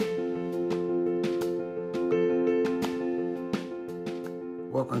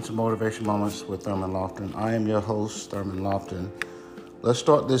Welcome to Motivation Moments with Thurman Lofton. I am your host, Thurman Lofton. Let's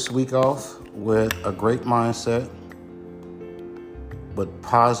start this week off with a great mindset, with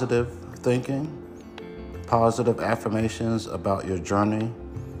positive thinking, positive affirmations about your journey,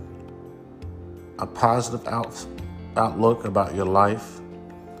 a positive outlook about your life,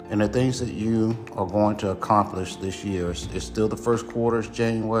 and the things that you are going to accomplish this year. It's still the first quarter, it's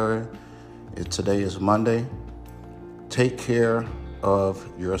January. Today is Monday. Take care of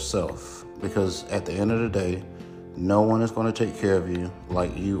yourself, because at the end of the day, no one is going to take care of you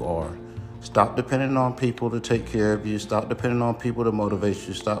like you are. Stop depending on people to take care of you. Stop depending on people to motivate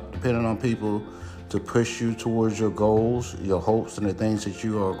you. Stop depending on people to push you towards your goals, your hopes, and the things that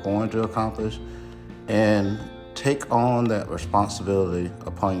you are going to accomplish. And take on that responsibility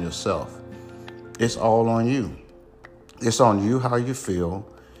upon yourself. It's all on you. It's on you how you feel.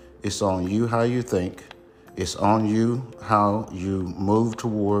 It's on you how you think. It's on you how you move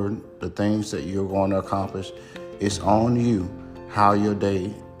toward the things that you're going to accomplish. It's on you how your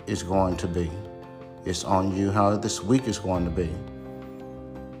day is going to be. It's on you how this week is going to be.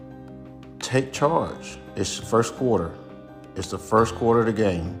 Take charge. It's the first quarter. It's the first quarter of the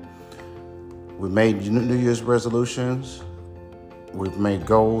game. We made New Year's resolutions. We've made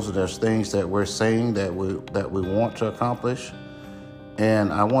goals. There's things that we're saying that we want to accomplish.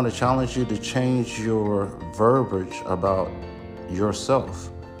 And I want to challenge you to change your verbiage about yourself.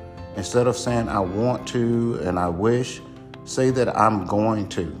 Instead of saying I want to and I wish, say that I'm going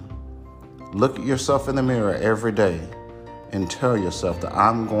to. Look at yourself in the mirror every day and tell yourself that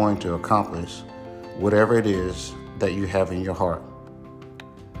I'm going to accomplish whatever it is that you have in your heart.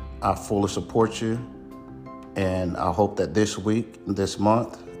 I fully support you, and I hope that this week, this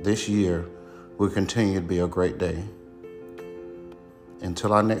month, this year will continue to be a great day.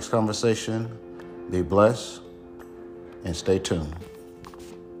 Until our next conversation, be blessed and stay tuned.